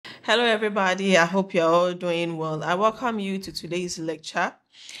Hello, everybody. I hope you're all doing well. I welcome you to today's lecture.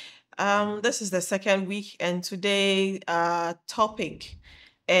 This is the second week, and today topic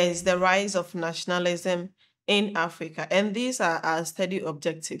is the rise of nationalism in Africa. And these are our study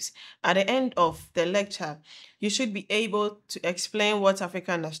objectives. At the end of the lecture, you should be able to explain what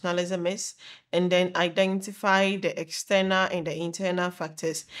African nationalism is and then identify the external and the internal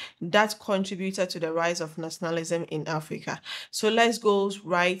factors that contributed to the rise of nationalism in Africa. So let's go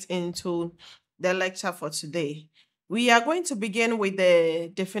right into the lecture for today. We are going to begin with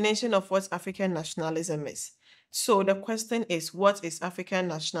the definition of what African nationalism is. So the question is, what is African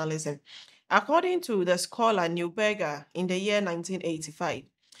nationalism? According to the scholar Neuberger in the year 1985,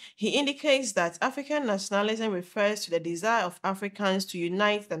 he indicates that African nationalism refers to the desire of Africans to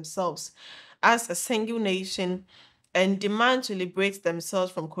unite themselves as a single nation and demand to liberate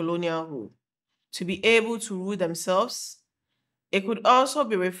themselves from colonial rule, to be able to rule themselves. It could also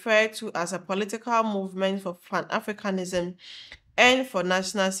be referred to as a political movement for Pan-Africanism and for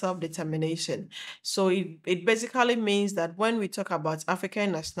national self-determination. So it basically means that when we talk about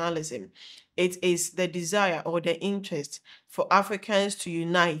African nationalism, it is the desire or the interest for Africans to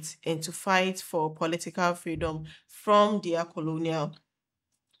unite and to fight for political freedom from their colonial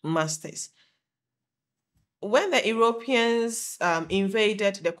masters. When the Europeans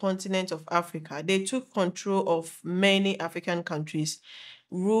invaded the continent of Africa, they took control of many African countries,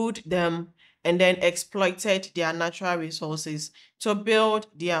 ruled them, and then exploited their natural resources to build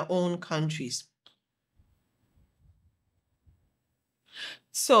their own countries.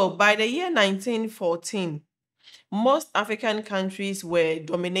 So by the year 1914, most African countries were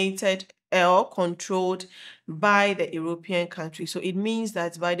dominated or controlled by the European countries. So it means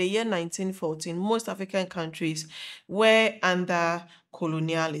that by the year 1914, most African countries were under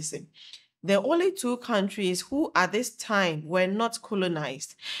colonialism. The only two countries who at this time were not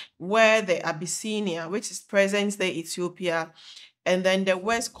colonized were the Abyssinia, which is present-day Ethiopia, and then the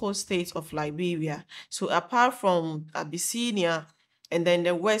west coast state of Liberia. So apart from Abyssinia and then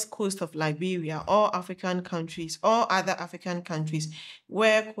the west coast of Liberia, all other African countries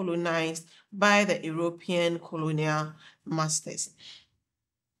were colonized by the European colonial masters.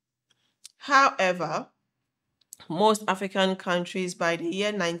 However, most African countries by the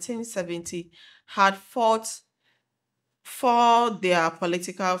year 1970 had fought for their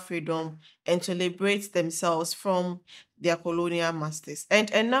political freedom and to liberate themselves from their colonial masters. And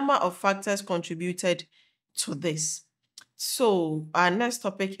a number of factors contributed to this. So our next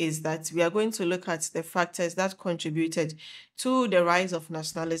topic is that we are going to look at the factors that contributed to the rise of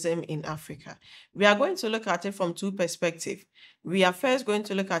nationalism in Africa. We are going to look at it from two perspectives. We are first going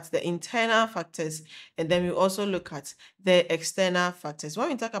to look at the internal factors, and then we also look at the external factors. When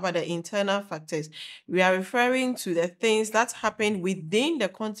we talk about the internal factors, we are referring to the things that happened within the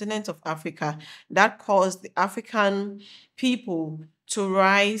continent of Africa that caused the African people to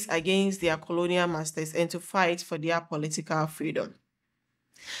rise against their colonial masters and to fight for their political freedom.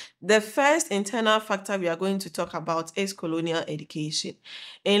 The first internal factor we are going to talk about is colonial education.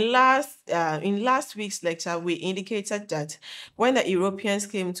 In last week's lecture, we indicated that when the Europeans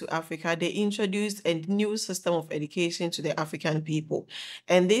came to Africa, they introduced a new system of education to the African people.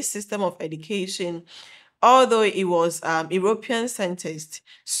 And this system of education, although it was European centered,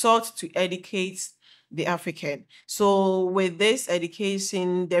 sought to educate the African. So with this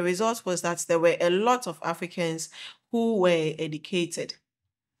education, the result was that there were a lot of Africans who were educated.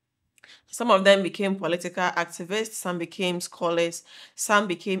 Some of them became political activists, some became scholars, some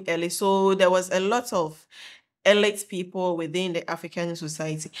became elites. So there was a lot of elite people within the African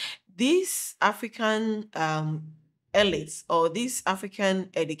society. These African elites or these African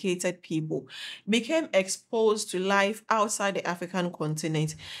educated people became exposed to life outside the African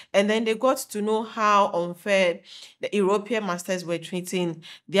continent. And then they got to know how unfair the European masters were treating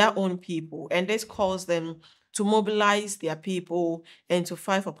their own people. And this caused them to mobilize their people and to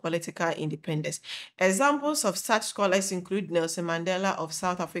fight for political independence. Examples of such scholars include Nelson Mandela of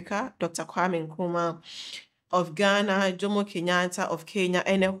South Africa, Dr. Kwame Nkrumah of Ghana, Jomo Kenyatta of Kenya,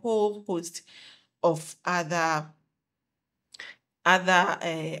 and a whole host of other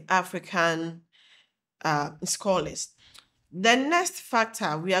African scholars. The next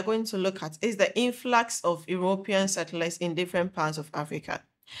factor we are going to look at is the influx of European settlers in different parts of Africa.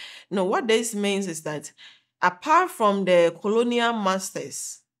 Now, what this means is that apart from the colonial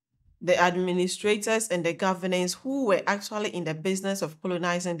masters, the administrators and the governors who were actually in the business of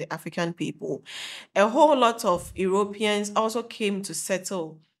colonizing the African people, a whole lot of Europeans also came to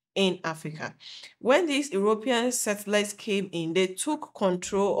settle in Africa. When these European settlers came in, they took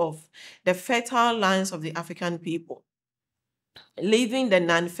control of the fertile lands of the African people. leaving the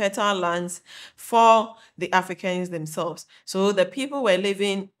non-fertile lands for the Africans themselves. So the people were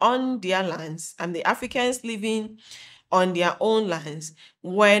living on their lands, and the Africans living on their own lands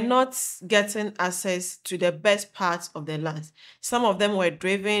were not getting access to the best parts of the lands. Some of them were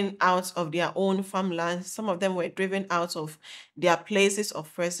driven out of their own farmlands, some of them were driven out of their places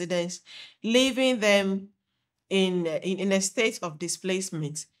of residence, leaving them in a state of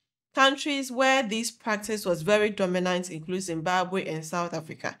displacement. Countries where this practice was very dominant include Zimbabwe and South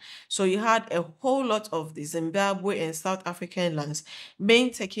Africa. So you had a whole lot of the Zimbabwe and South African lands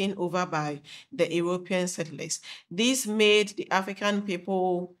being taken over by the European settlers. This made the African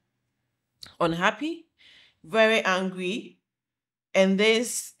people unhappy, very angry, and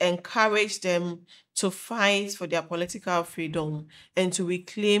this encouraged them to fight for their political freedom and to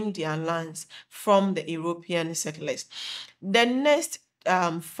reclaim their lands from the European settlers. The next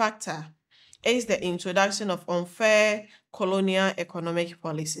factor is the introduction of unfair colonial economic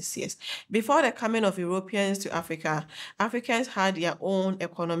policies. Yes, before the coming of Europeans to Africa, Africans had their own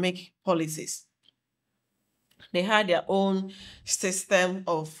economic policies. They had their own system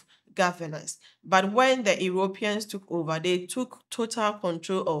of governance. But when the Europeans took over, they took total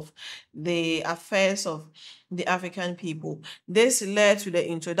control of the affairs of the African people. This led to the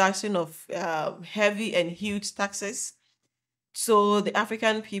introduction of heavy and huge taxes. So the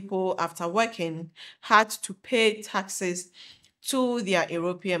African people, after working, had to pay taxes to their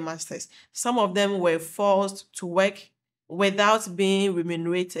European masters. Some of them were forced to work without being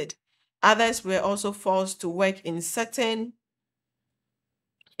remunerated. Others were also forced to work in certain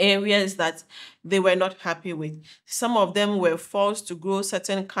areas that they were not happy with. Some of them were forced to grow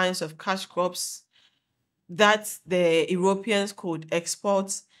certain kinds of cash crops that the Europeans could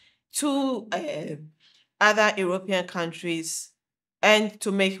export to other European countries and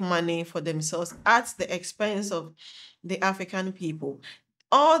to make money for themselves at the expense of the African people.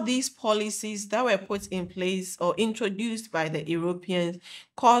 All these policies that were put in place or introduced by the Europeans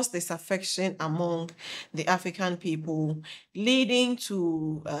caused disaffection among the African people, leading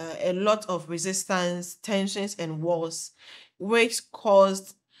to a lot of resistance, tensions, and wars, which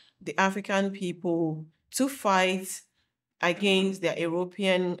caused the African people to fight against their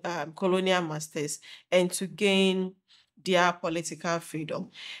European colonial masters and to gain their political freedom.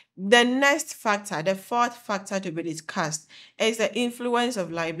 The next factor, the fourth factor to be discussed, is the influence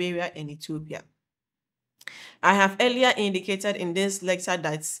of Liberia and Ethiopia. I have earlier indicated in this lecture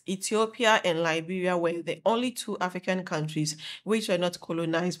that Ethiopia and Liberia were the only two African countries which were not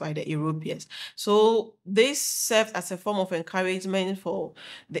colonized by the Europeans. So this served as a form of encouragement for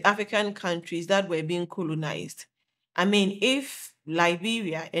the African countries that were being colonized. I mean, if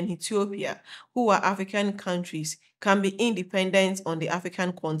Liberia and Ethiopia, who are African countries, can be independent on the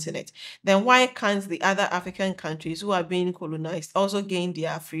African continent, then why can't the other African countries who are being colonized also gain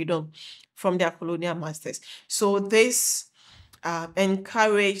their freedom from their colonial masters? So this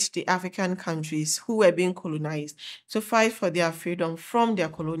encouraged the African countries who were being colonized to fight for their freedom from their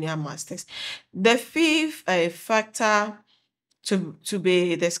colonial masters. The fifth factor to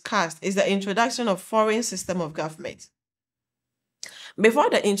be discussed is the introduction of foreign system of government. Before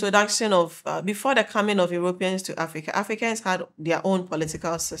the coming of Europeans to Africa, Africans had their own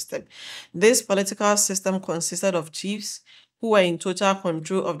political system. This political system consisted of chiefs who were in total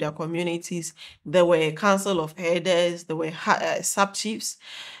control of their communities. There were a council of elders, there were sub-chiefs.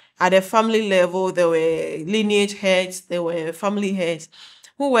 At the family level, there were lineage heads, there were family heads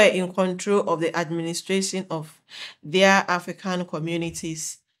who were in control of the administration of their African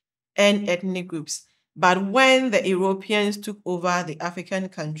communities and ethnic groups. But when the Europeans took over the African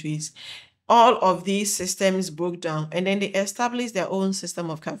countries, all of these systems broke down and then they established their own system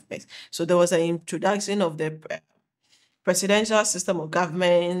of government. So there was an introduction of the presidential system of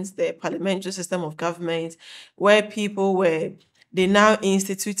government, the parliamentary system of government, where they now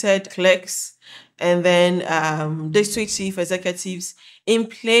instituted clerks and then district chief executives in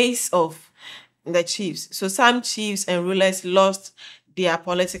place of the chiefs. So some chiefs and rulers lost their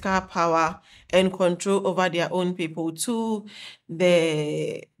political power and control over their own people to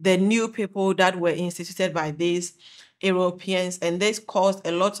the new people that were instituted by these Europeans, and this caused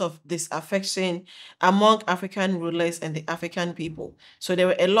a lot of disaffection among African rulers and the African people. So there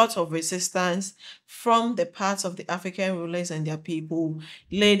were a lot of resistance from the parts of the African rulers and their people,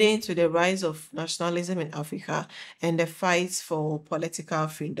 leading to the rise of nationalism in Africa and the fight for political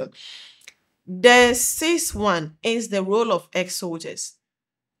freedom. The sixth one is the role of ex-soldiers.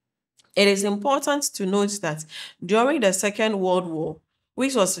 It is important to note that during the Second World War,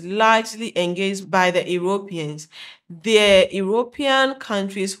 which was largely engaged by the Europeans, the European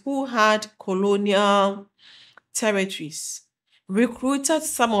countries who had colonial territories recruited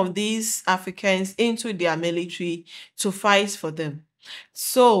some of these Africans into their military to fight for them.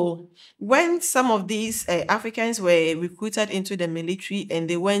 So when some of these Africans were recruited into the military and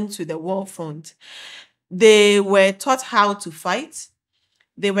they went to the war front, they were taught how to fight.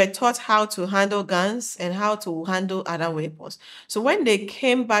 They were taught how to handle guns and how to handle other weapons. So when they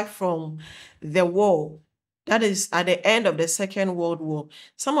came back from the war, that is at the end of the Second World War,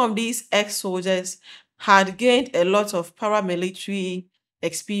 some of these ex-soldiers had gained a lot of paramilitary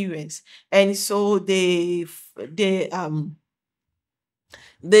experience. And so they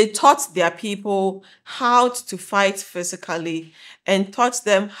taught their people how to fight physically and taught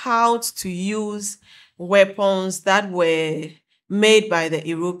them how to use weapons that were made by the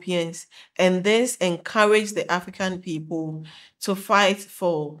Europeans. And this encouraged the African people to fight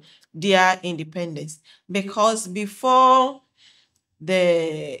for their independence. Because before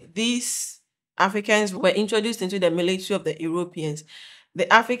these Africans were introduced into the military of the Europeans,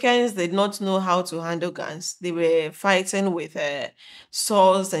 the Africans did not know how to handle guns. They were fighting with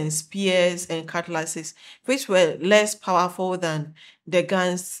swords and spears and cutlasses, which were less powerful than the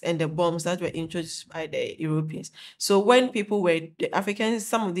guns and the bombs that were introduced by the Europeans. So when the Africans,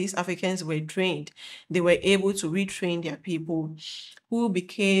 some of these Africans were trained, they were able to retrain their people who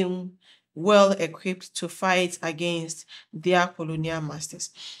became well equipped to fight against their colonial masters.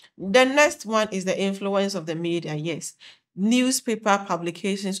 The next one is the influence of the media. Yes, newspaper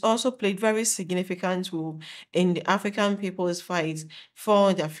publications also played very significant role in the African people's fight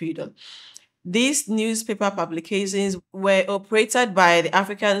for their freedom. These newspaper publications were operated by the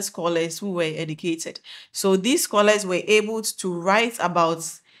African scholars who were educated. So these scholars were able to write about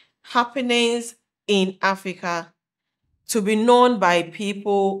happenings in Africa to be known by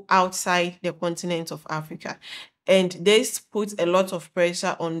people outside the continent of Africa. And this puts a lot of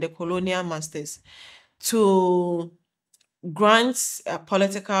pressure on the colonial masters to grant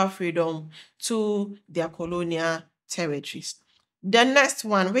political freedom to their colonial territories. The next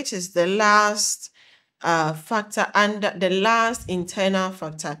one, which is the last factor and the last internal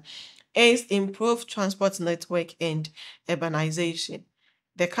factor, is improved transport network and urbanization.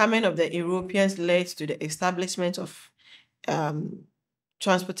 The coming of the Europeans led to the establishment of um,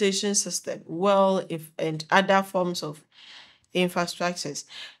 transportation system, and other forms of infrastructures.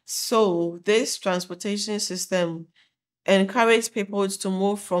 So this transportation system encouraged people to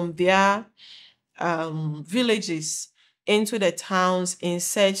move from their villages into the towns in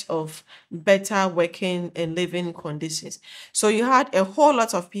search of better working and living conditions. So you had a whole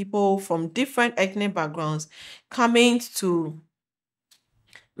lot of people from different ethnic backgrounds coming to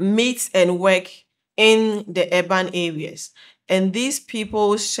meet and work in the urban areas. And these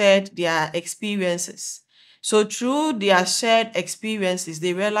people shared their experiences. So through their shared experiences,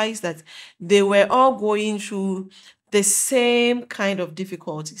 they realized that they were all going through the same kind of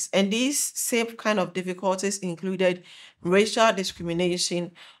difficulties. And these same kind of difficulties included racial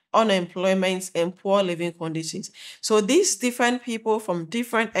discrimination, unemployment, and poor living conditions. So these different people from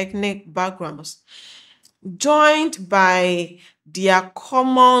different ethnic backgrounds, joined by their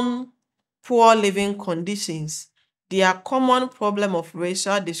common poor living conditions, their common problem of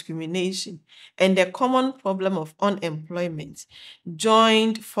racial discrimination, and the common problem of unemployment,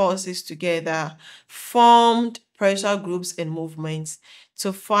 joined forces together, formed pressure groups and movements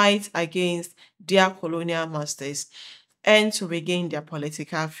to fight against their colonial masters and to regain their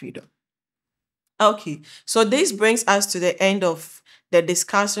political freedom. Okay, so this brings us to the end of the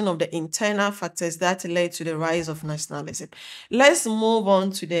discussion of the internal factors that led to the rise of nationalism. Let's move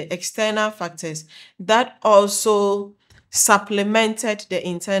on to the external factors that also supplemented the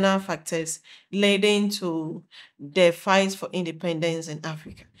internal factors leading to the fight for independence in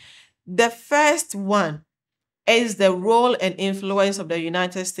Africa. The first one is the role and influence of the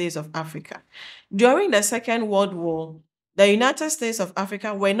United States of Africa. During the Second World War, the United States of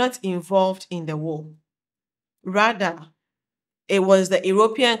Africa were not involved in the war. Rather, it was the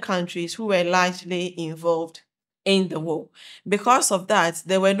European countries who were largely involved in the war. Because of that,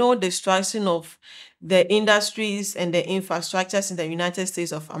 there were no destruction of the industries and the infrastructures in the United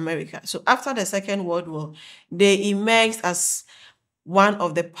States of America. So after the Second World War, they emerged as one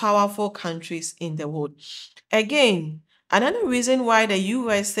of the powerful countries in the world. Again, another reason why the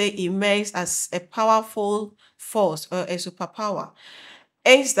USA emerged as a powerful force or a superpower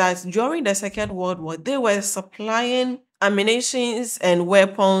is that during the Second World War, they were supplying ammunitions and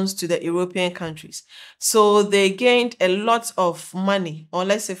weapons to the European countries. So they gained a lot of money, or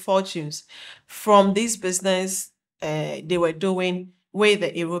let's say fortunes, from this business they were doing with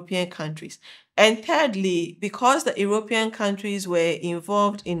the European countries. And thirdly, because the European countries were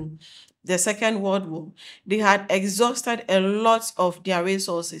involved in the Second World War, they had exhausted a lot of their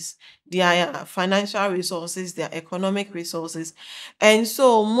resources, their financial resources, their economic resources. And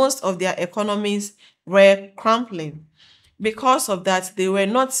so most of their economies were crumbling. Because of that, they were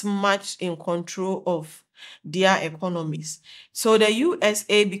not much in control of their economies. So the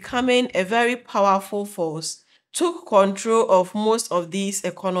USA, becoming a very powerful force, took control of most of these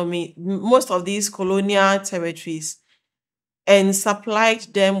colonial territories, and supplied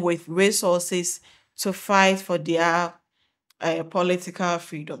them with resources to fight for their political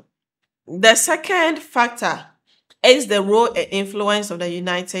freedom. The second factor is the role and influence of the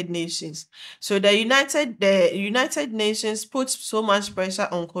United Nations. So the United Nations puts so much pressure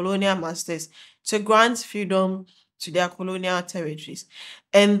on colonial masters to grant freedom to their colonial territories.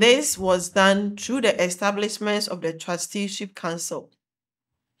 And this was done through the establishment of the Trusteeship Council.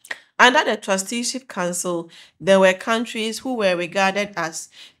 Under the Trusteeship Council, there were countries who were regarded as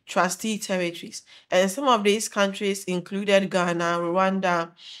trustee territories. And some of these countries included Ghana,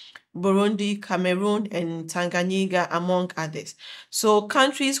 Rwanda, Burundi, Cameroon, and Tanganyika, among others. So,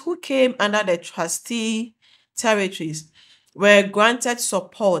 countries who came under the trustee territories were granted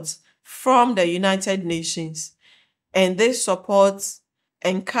support from the United Nations, and this support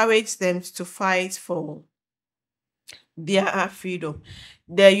encouraged them to fight for their freedom.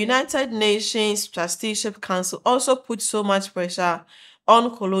 The United Nations Trusteeship Council also put so much pressure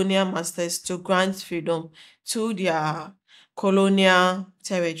on colonial masters to grant freedom to their colonial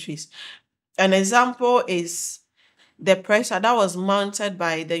territories. An example is the pressure that was mounted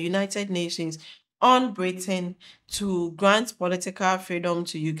by the United Nations on Britain to grant political freedom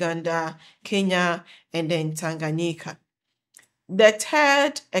to Uganda, Kenya, and then Tanganyika. The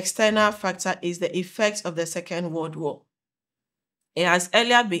third external factor is the effects of the Second World War. It has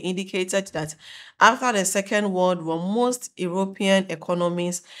earlier been indicated that after the Second World War, most European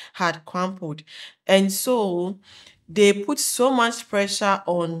economies had crumpled. And so they put so much pressure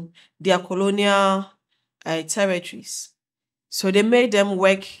on their colonial territories. So they made them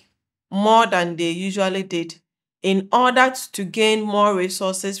work more than they usually did in order to gain more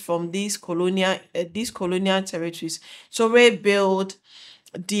resources from these colonial territories to rebuild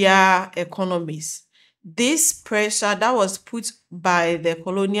their economies. This pressure that was put by the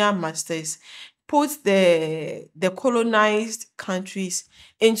colonial masters put the colonized countries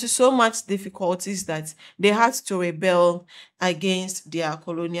into so much difficulties that they had to rebel against their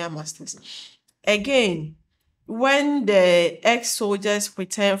colonial masters. Again, when the ex-soldiers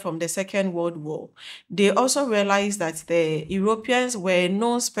returned from the Second World War, they also realized that the Europeans were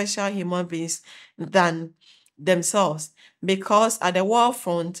no special human beings than themselves, because at the war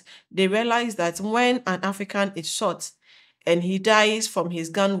front, they realized that when an African is shot and he dies from his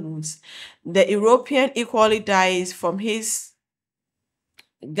gun wounds, the European equally dies from his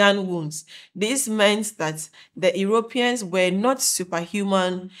gun wounds. This meant that the Europeans were not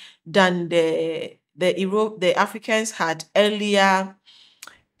superhuman than the Africans had earlier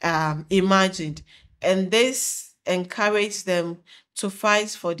imagined, and this encouraged them to fight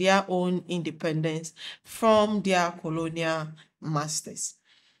for their own independence from their colonial masters.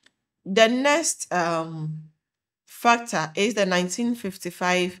 The next factor is the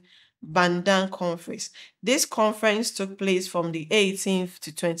 1955 Bandung Conference. This conference took place from the 18th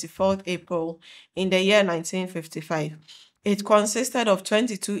to 24th April in the year 1955. It consisted of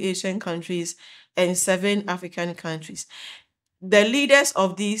 22 Asian countries and 7 African countries. The leaders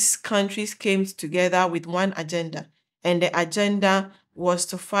of these countries came together with one agenda, and the agenda was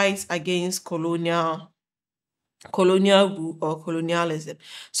to fight against colonial rule or colonialism.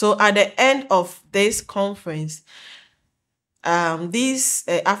 So at the end of this conference, these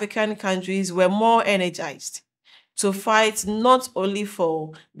African countries were more energized to fight not only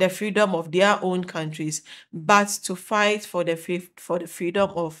for the freedom of their own countries, but to fight for the freedom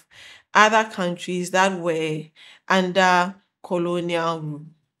of other countries that were under colonial rule.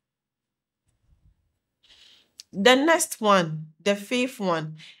 The next one, the fifth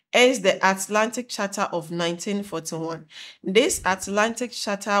one, is the Atlantic Charter of 1941. This Atlantic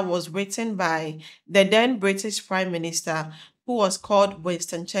Charter was written by the then British Prime Minister, who was called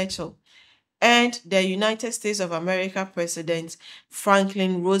Winston Churchill, and the United States of America President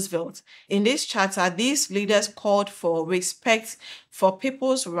Franklin Roosevelt. In this charter, these leaders called for respect for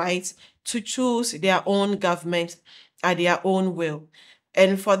people's rights to choose their own government at their own will.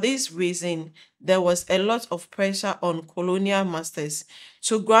 And for this reason, there was a lot of pressure on colonial masters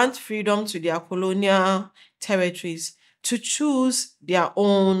to grant freedom to their colonial territories to choose their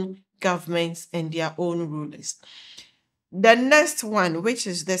own governments and their own rulers. The next one, which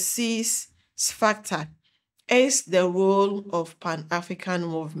is the C's factor, is the role of Pan-African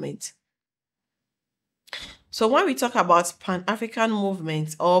movement. So when we talk about Pan-African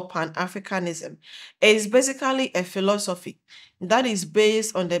movement or Pan-Africanism, it's basically a philosophy that is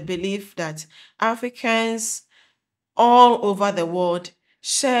based on the belief that Africans all over the world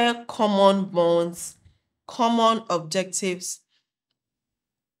share common bonds, common objectives,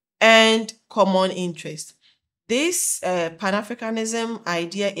 and common interests. This Pan-Africanism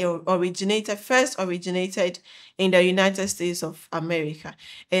idea first originated in the United States of America,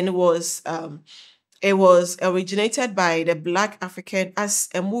 and it was originated by the Black African as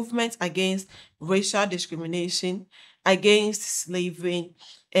a movement against racial discrimination, against slavery,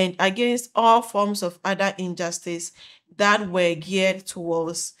 and against all forms of other injustice that were geared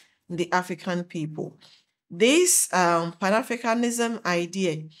towards the African people. This Pan-Africanism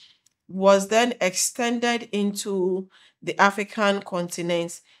idea was then extended into the African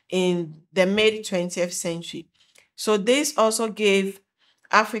continent in the mid 20th century. So this also gave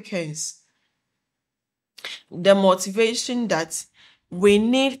Africans the motivation that we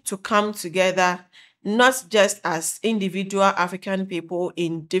need to come together, not just as individual African people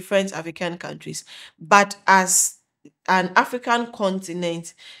in different African countries, but as an African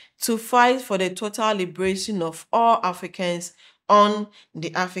continent to fight for the total liberation of all Africans on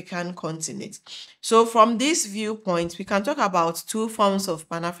the African continent. So, from this viewpoint, we can talk about two forms of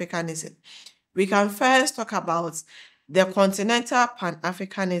Pan Africanism. We can first talk about the continental Pan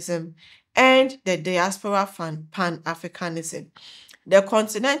Africanism and the diaspora Pan Africanism. The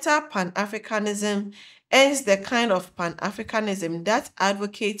continental Pan Africanism is the kind of Pan Africanism that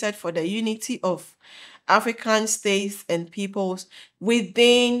advocated for the unity of African states and peoples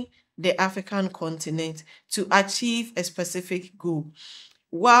within the African continent to achieve a specific goal,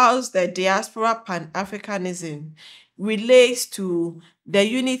 whilst the diaspora Pan-Africanism relates to the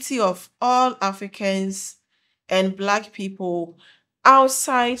unity of all Africans and Black people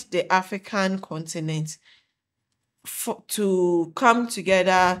outside the African continent to come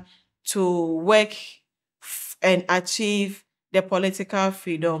together to work and achieve the political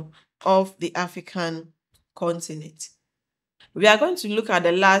freedom of the African continent. We are going to look at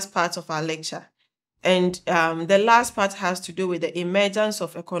the last part of our lecture. And the last part has to do with the emergence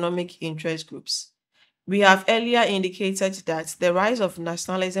of economic interest groups. We have earlier indicated that the rise of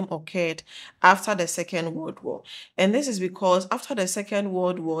nationalism occurred after the Second World War. And this is because after the Second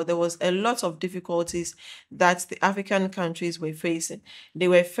World War, there was a lot of difficulties that the African countries were facing. They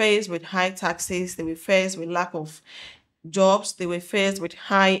were faced with high taxes, they were faced with lack of jobs, they were faced with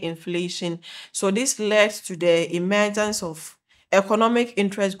high inflation. So this led to the emergence of economic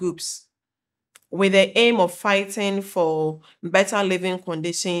interest groups with the aim of fighting for better living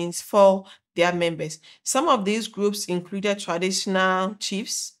conditions for their members. Some of these groups included traditional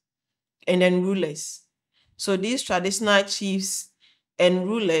chiefs and then rulers. So these traditional chiefs and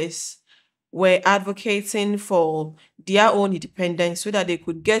rulers were advocating for their own independence so that they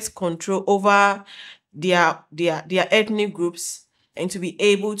could get control over their ethnic groups and to be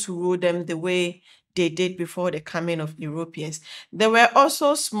able to rule them the way they did before the coming of Europeans. There were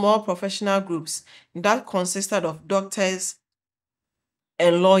also small professional groups that consisted of doctors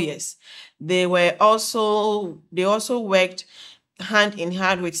and lawyers. They also worked hand in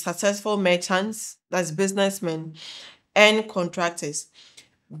hand with successful merchants, that's businessmen, and contractors.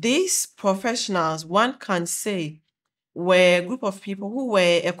 These professionals, one can say, were a group of people who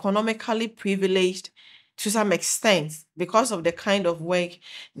were economically privileged to some extent because of the kind of work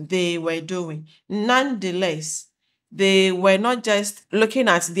they were doing. Nonetheless, they were not just looking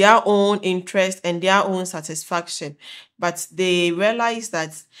at their own interest and their own satisfaction, but they realized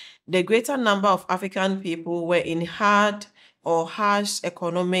that the greater number of African people were in hard or harsh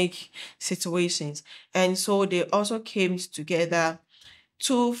economic situations. And so they also came together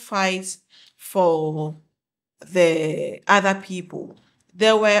to fight for the other people.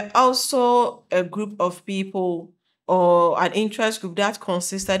 There were also a group of people or an interest group that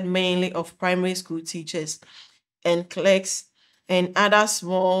consisted mainly of primary school teachers and clerks and other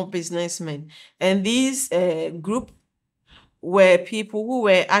small businessmen. And these group were people who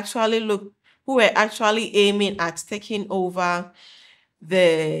were actually aiming at taking over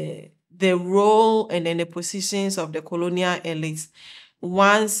the role and then the positions of the colonial elites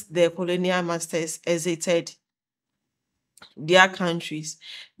once the colonial masters exited their countries.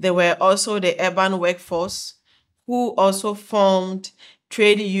 There were also the urban workforce who also formed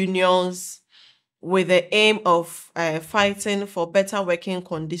trade unions with the aim of fighting for better working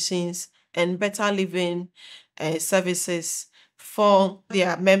conditions and better living services for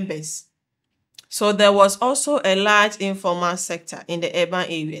their members. So there was also a large informal sector in the urban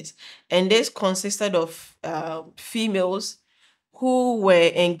areas, and this consisted of females who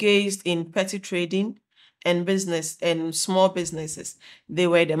were engaged in petty trading and business and small businesses. They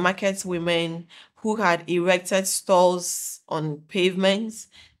were the market women who had erected stalls on pavements.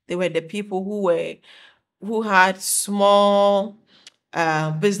 They were the people who had small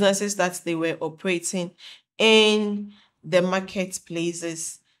businesses that they were operating in the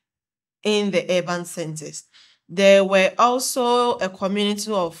marketplaces in the urban centers. There were also a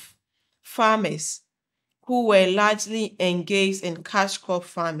community of farmers who were largely engaged in cash crop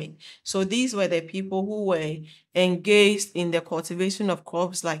farming. So these were the people who were engaged in the cultivation of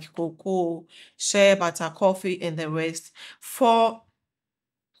crops like cocoa, shea butter, coffee, and the rest for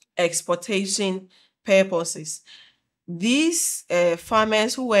exportation purposes. These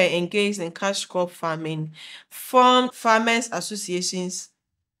farmers who were engaged in cash crop farming formed farmers associations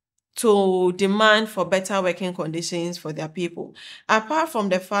to demand for better working conditions for their people. Apart from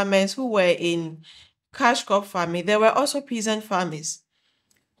the farmers who were in cash crop farming, there were also peasant farmers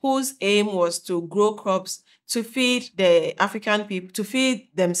whose aim was to grow crops to feed the African people, to feed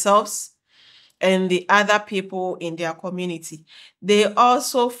themselves and the other people in their community. They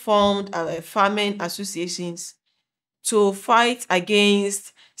also formed farming associations to fight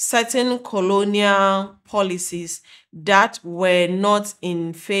against certain colonial policies that were not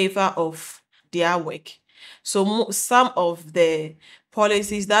in favor of their work. So some of the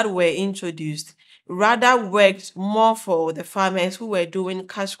policies that were introduced rather worked more for the farmers who were doing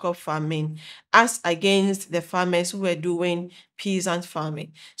cash crop farming as against the farmers who were doing peasant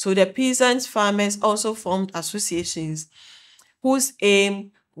farming. So the peasant farmers also formed associations whose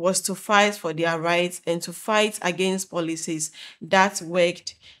aim was to fight for their rights and to fight against policies that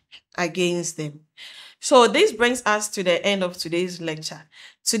worked against them. So this brings us to the end of today's lecture.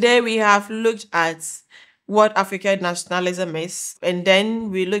 Today we have looked at what African nationalism is, and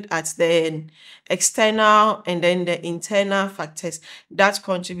then we looked at the external and then the internal factors that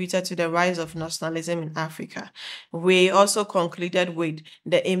contributed to the rise of nationalism in Africa. We also concluded with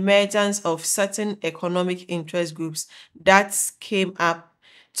the emergence of certain economic interest groups that came up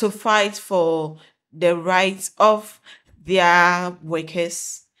to fight for the rights of their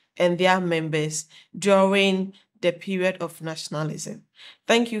workers and their members during the period of nationalism.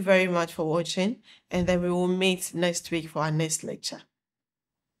 Thank you very much for watching, and then we will meet next week for our next lecture.